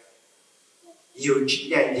là nhiều chỉ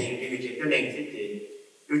đàn gì thì chuyện đó này thì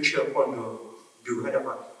lúc chưa quan trọng đủ hết đâu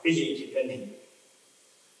mà cái gì chuyện đó này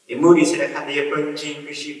Moody said that they bunching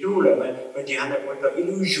Kishidula, but you had the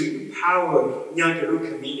illusion, power, young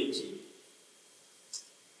community.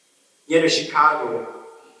 Yet Chicago,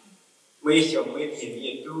 waste your way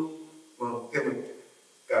in two,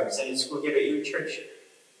 God, Sunday school, get a church.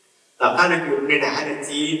 The Panaku did a had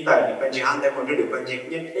tea, but you had them to do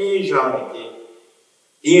bunching yet Asia.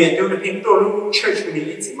 You do the Pinto church with the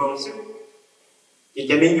Itzy Monsu. You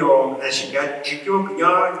can mean your Txujkev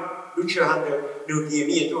yard. Lucia had the new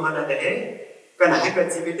DME 200 a day. When I had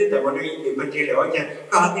exhibited the one in the material,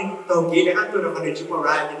 God, don't get it under the 100 more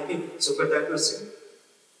right in the pin, so good that was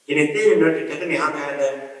in a day, not to tell me how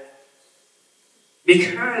that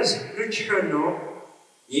because Lucia no,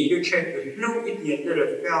 you check with no Indian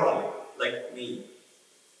little fellow like me.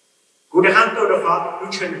 Good hand to the heart,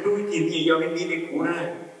 Lucia do it in the young meaning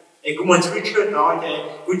Kuna, a good one's Richard dog,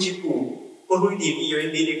 which you poo. Who did you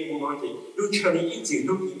in the community? Luciani easy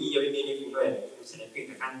looking in the community, who's in a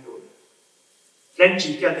big canto. Then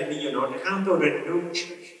she got a million on the canto and no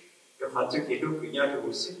church. The heart took a look in your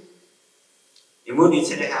house. The moody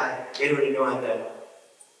said, I don't know that.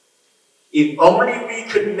 If only we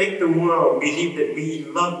could make the world believe that we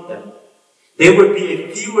love them, there would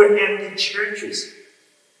be fewer empty churches.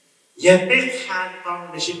 Yet they had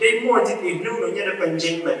found that they more to be new than a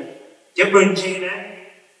bunching. The bunching.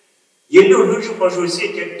 You know who you want to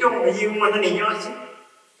say, you don't want any Yaaj.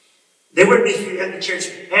 There will be few at the church,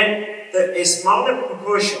 and a smaller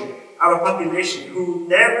proportion of our population who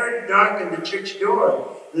never darkened the church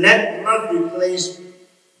door. Let love replace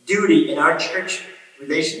duty in our church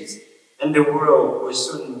relations, and the world will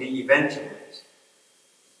soon be evangelized.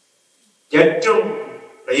 Giờ trong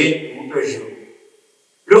lấy một đời rồi,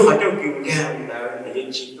 lúc họ trong kinh nghiệm là lấy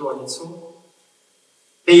chỉ đo những số.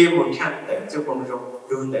 Bây giờ một trăm tại chỗ công rộng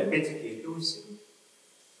luôn tại bên dưới tu sĩ.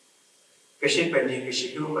 Cái sự bản thân cái sự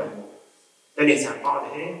tu mà, ta nên sáng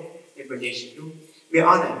tạo thế, cái bản thân sự tu. Vì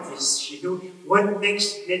ở này thì sự tu, what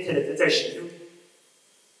makes nên thật là sự tu.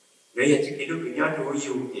 Nếu như cái tu cứ nhớ tu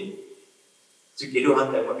yêu thì, cái tu hành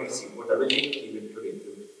tại một cái sự một đời bên thì mình tu luyện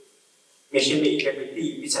tu. Mình sẽ bị cái tí,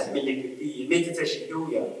 bị sản mình cái tí, mình thật sự tu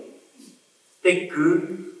vậy. Thế cứ,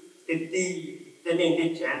 thế tí, thế nên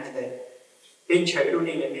thế chán thế. Bên trời luôn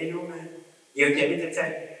này là mấy lúc mà nhiều trẻ biết thật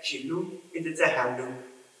ra chỉ lúc biết thật ra hàng lúc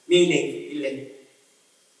mi này đi lên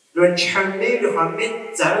luôn trời mấy được họ biết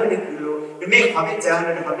giáo được luôn được mấy họ biết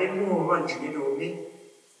giáo được họ biết mua hoàn chỉnh đồ biết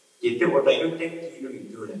chỉ tôi một đại lúc tết thì được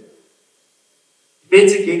nhiều rồi bên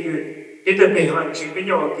dưới cái tôi về hoàn chỉnh với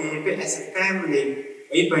nhau cái với as a family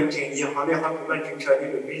ấy hoàn chỉnh nhiều họ biết họ cũng hoàn chỉnh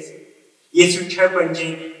trời được biết Yesu trời hoàn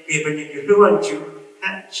chỉnh về hoàn chỉnh được hoàn chỉnh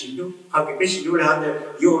chỉ lúc họ cái chỉ lúc là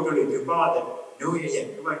yêu tôi được từ bao giờ nếu như vậy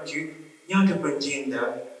các bạn chứ nhớ được phần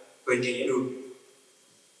trình đủ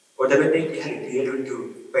và ta biết cái hành vi đủ đủ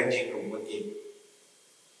phần trình cũng có tiền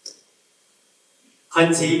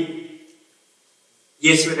hành gì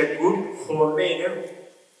Yesu đã cứu hồn mẹ nữa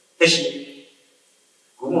thế thì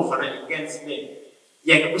cũng một phần là against me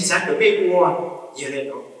vậy cũng sáng được mẹ của giờ này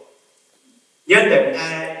đó nhớ được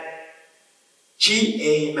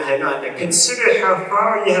GA mà hay nói là consider how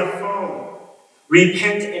far you have fallen.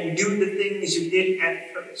 Repent and do the things you did at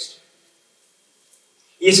first.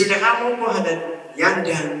 Yesu đã ham muốn qua hạt yan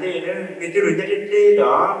đàn đây nữa, mình tôi được nhận đây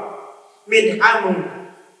đó, mình ham muốn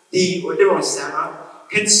đi ở đây bằng sao?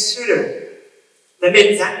 Consider là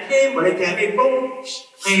mình dán thêm một cái mình bông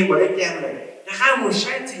hay một cái này, là ham muốn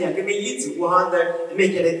sáng thìอย่างcái mình ý chỉ qua hạt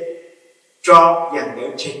mình cái choอย่าง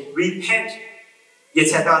cái repent. Giờ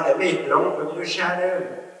sẽ tạo ra mấy lòng của chúng ta nữa,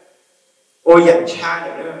 ôi dạng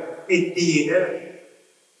cha nữa, bị tì nữa,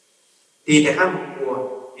 thì để ham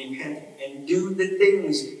của repent and do the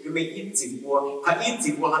things cái mình ít chỉ qua, hay ít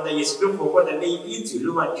chỉ qua là Yesu lúc của ta mình ít chỉ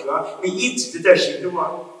luôn mà chúa, mình ít chỉ tới sự luôn mà,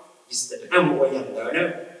 Yesu để ham của dạng đó nữa.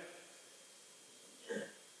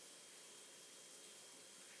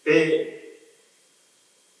 Về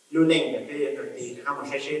luôn nên là về đầu tiên ham một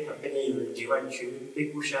sai thật cái này là chỉ quan chúa cái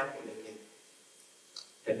cú sa của mình.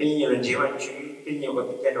 Tapi nhiều lần chỉ quan chú cái nhiều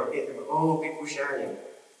cái giai đoạn kia thì ô cái cú sa vậy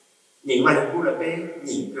nhìn mà cú là cái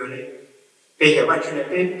nhìn cơ đấy bây giờ quan chú là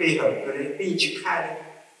cái hợp cơ đấy cái chữ khai đấy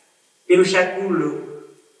cái cú sa cú luôn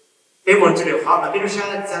cái một chỗ điều khó là cái cú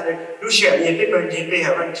sa ra đấy lúc xưa thì cái vấn đề bây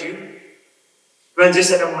giờ quan chú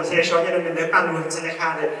sẽ là một cái số những người bạn luôn sẽ là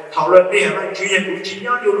khai đấy thảo luận bây giờ quan chú cũng chỉ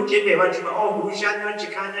nhớ điều lúc trước về quan chú mà ô cú sa nó chỉ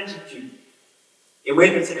khai nó chỉ chữ因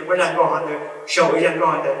为就是我两个好的手一两个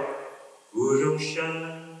好的Urung sha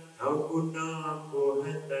thakuna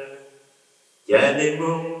kohata Yale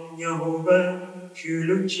mong Yahuva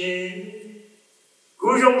chuluche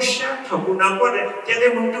Urung sha thakuna kohata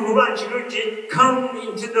Yale mong Yahuva chuluche Come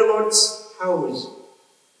into the Lord's house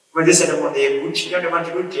Mà tôi sẽ là một điều cũng chỉ nhau để mà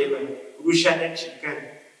chú chế mà cũng sẽ nên chỉ cần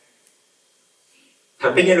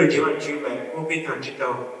thật bây giờ rồi chỉ mà chú mà không biết thằng chỉ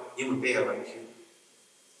đâu nhưng mà bây giờ mà chú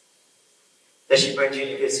that she might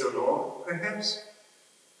change it so long, perhaps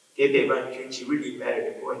they want to really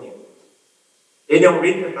better before him. They don't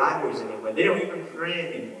read the Bibles anymore. They don't even pray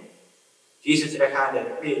anymore. Jesus đã khai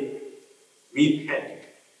là they repent.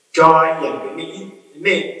 Joyอย่างcái mỹ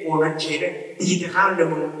mẹ của nó chế đấy đi theo hai lần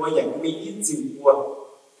một củaอย่างcái mỹ dự của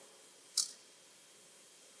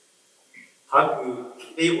họ cứ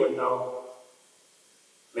đi quần đầu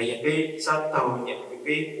mà hiện cái sao tàu nhận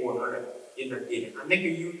cái của nó là in là tiền anh make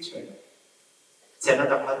a U-turn. Sẽ nó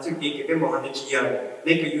tập hợp cái món ăn chia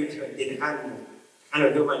make a U-turn tiền anh ở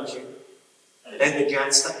đâu mà chứ then the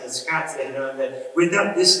giant Scots they know that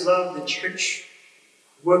without this love the church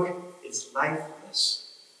work is lifeless.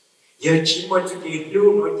 Giờ chỉ một cái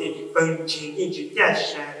lưu một cái phần chỉ in chữ giá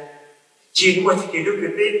sang chỉ một cái lưu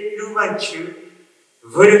cái lưu văn chữ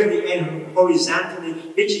vertically and horizontally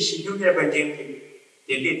biết chỉ lưu cái phần trên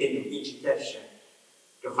thì để tiền in chữ giá sang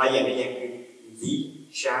rồi phảiอย่างnày cái gì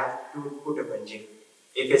sa lưu của cái phần trên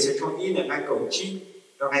Ephesos trong ý là hai cầu chi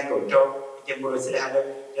trong hai cầu trong cái mô sẽ là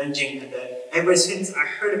ever since I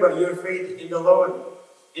heard about your faith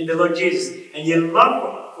in the Lord Jesus, and your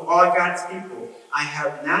love for all God's people, I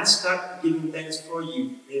have not stopped giving thanks for you,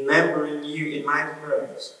 remembering you in my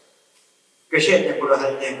prayers. Cái chuyện này của nó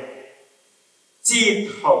hay nè, chỉ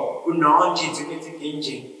thầu của nó chỉ cho nên cái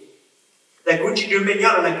gì, tại cũng chỉ đưa bên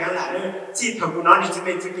nhau là cái là nữa, chỉ thầu của nó chỉ cho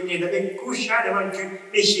nên cái gì, là bên cú sát để mà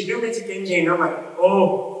mình chỉ đưa bên cái gì nó mà,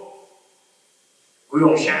 cú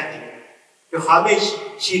用sát thì cái họ bên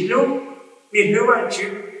chỉ lúc mình nói bạn chứ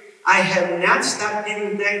I have not stopped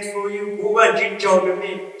giving thanks for you. Cú bạn chỉ cho được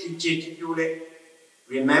mình chỉ chú đấy.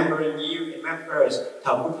 Remembering you in my prayers.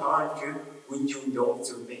 Thầm cũng thọ chứ when you don't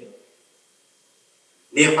do me.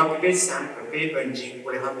 Nếu họ biết sáng và biết vận trình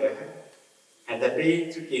của họ được. Hãy ta biết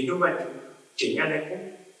chú kỳ lúc bạn chỉ nhớ lại phúc.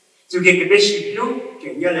 Chú kỳ cái biết chỉ lúc chỉ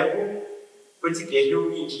nhớ lại phúc. Có chú kỳ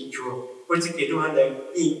lúc nhìn chỉ chùa. Có chú kỳ lúc họ được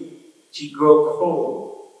nhìn chỉ go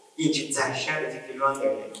cold. Nhìn chỉ giải sát là chú kỳ lúc họ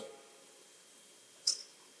được.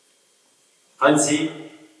 Hẳn gì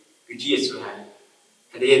cái gì Giêsu hay,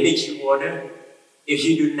 cái này mấy chị order, if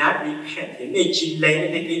you do not repent, thì mấy chị lấy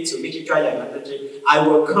cái Giêsu mấy chị try làm cái gì, I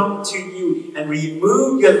will come to you and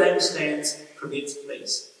remove your lampstands from its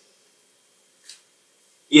place.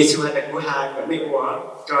 Giêsu hay là của hai cái mấy order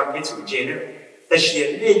cho cái chủ chế đó, tại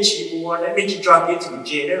vì mấy chị order mấy chị cho cái chủ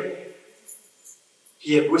chế đó,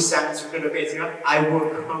 thì buổi sáng chúng ta nói bây giờ I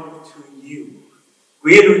will come to you,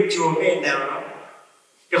 quý luôn chúa mấy nào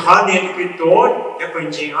cái họ nên cái tốt cái phần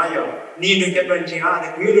trình họ rồi nên được cái phần trình họ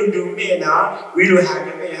thì quý luôn đúng mẹ đó quý luôn hàng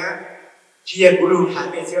cái mẹ ha chia quý luôn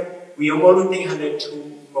hàng mẹ chứ quý ông bố luôn tính hàng được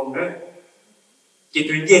chung mong đó chỉ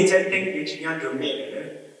tôi dễ chân tính cái chuyện nhau đúng mẹ nữa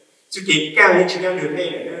chứ cái cao cái chuyện nhau đúng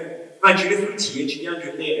mẹ nữa và chỉ được phút chỉ cái chuyện nhau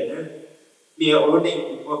đúng mẹ nữa bây giờ ông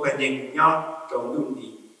định một phần trình nhau trong đúng thì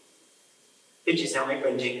cái chỉ sao mấy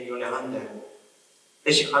phần trình rồi là hơn rồi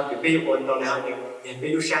thế chỉ học cái bây ôn tao là hơn được để bây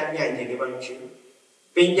lúc sáng ngày thì cái bằng chữ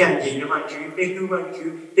bên nhà gì nó mà chú bên lưu mà chú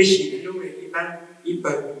bên gì lưu này ít ăn ít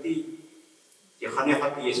bận đi thì họ này họ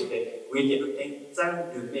bây giờ sẽ nguyên nhân của tên trang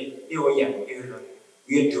được này điều dạng như là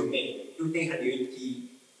nguyên chủ này lưu tên là điều gì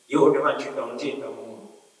yếu nó mà chú đón trên đó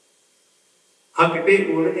họ cái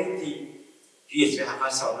bên uống nó tên gì Chúa sẽ họ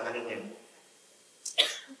sau là cái này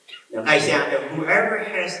now I say that whoever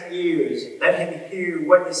has ears let him hear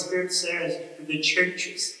what the Spirit says to the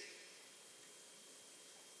churches.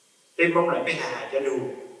 Tôi mong là cái hà cho đủ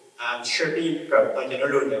sure đi cỡ tao cho nó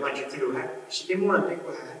luôn để mà chúng ta đủ hết chỉ cái mong là cái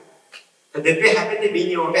của hà thật đến cái hà cái bị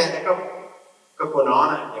nhiều cái hà có của nó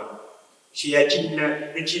là nhiều chỉ là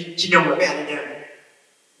chín đồng cái hà này nha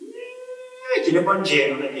chỉ nó con chè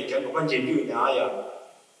nó là chỉ cho một con chè như đó rồi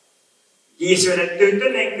vì sự là từ tới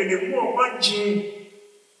này cứ được mua khoản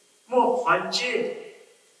chè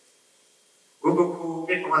của cô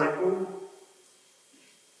cái con là cô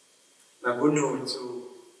mà cô nuôi chú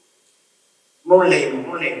một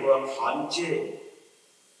lần vừa khoản chê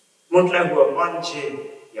một lần vừa quan chê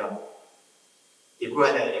thì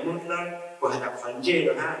qua là một lần qua là khoản chê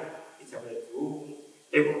rồi ha thì sao là chú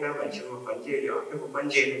em không đang phải chịu khoản chê rồi cái khoản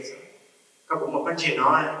chê rồi sao các cũng một khoản chê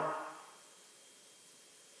nó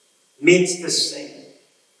means the same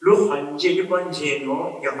lúc khoản chê cái khoản chê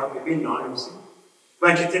nó giờ học cái bên nó làm sao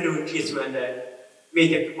và chúng taดูที่ส่วนใดมี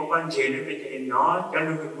แต่cái khoản chê nóเป็นcái nó cho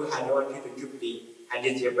nên cái của hai đôiที่ถูกตีhai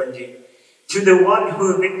đứa chỉ khoản chê to the one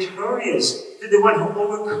who is victorious, to the one who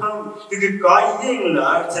overcomes, to the God in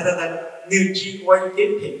love, nữ chỉ quan kết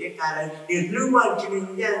thể cái cả là nữ lưu quan chỉ mình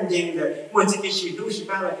nhận rằng là một cái sự đúng sự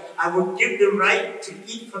là I would give the right to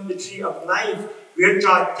eat from the tree of life. Việc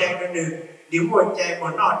trò chạy cái nữ nếu một chạy một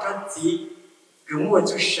nọ cho gì cứ một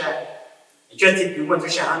chút sai cho thì cứ một chút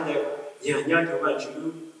sai ăn được giờ nhớ thứ mà chú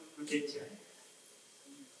cứ chết chạy.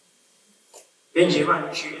 Bên chế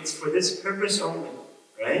văn chú it's for this purpose only,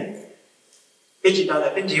 right? Bên chế đó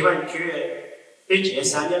là bên chế văn chú bên chế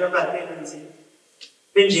sáng nhớ nó bắt bên làm gì?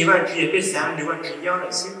 Bên chế văn chú bên sáng nếu văn chú nhớ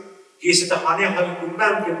là gì? Chú sẽ họ này họ cũng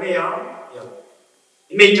ban cái mấy á,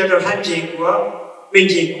 mình cho được hành trình của mình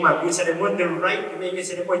chỉ cũng mà cứ sẽ được muốn the right mình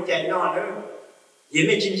sẽ được muốn chạy nó nữa. Vậy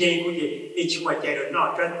mình chính trình của gì? Mình chỉ muốn chạy được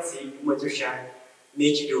nó cho gì cũng một chút sai,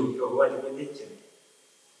 mình chỉ đủ cho họ được mình chạy.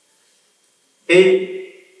 Thế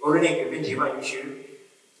오늘 내 교회 제반주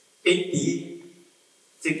이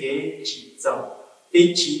这个制造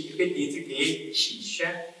이这个实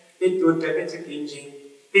现이 또这个인증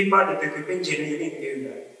이 받을 때 그 인증을 이루는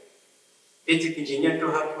거야 이这个인증을 또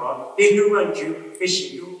하고 이 누구한테 이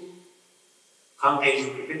시도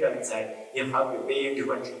강해주 그 단자 이 하고 이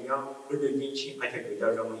누구한테요 그 인증 하게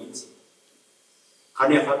되더라고 있지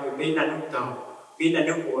간에 하고 이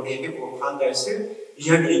나는 오래 뭐 판다스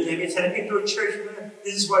이야기 되게 사람이 또 churchman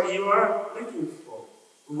this is what you are looking for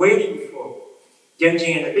waiting for dân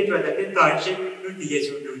chuyện là cái chuyện là cái tài chính đối với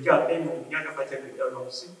Giêsu được cho cái mục nhau nó phải theo được đâu đó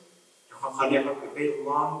chứ họ họ đem họ cái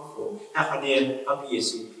long for họ đem họ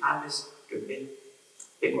Giêsu promise được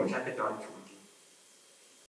cái quan sát cái đó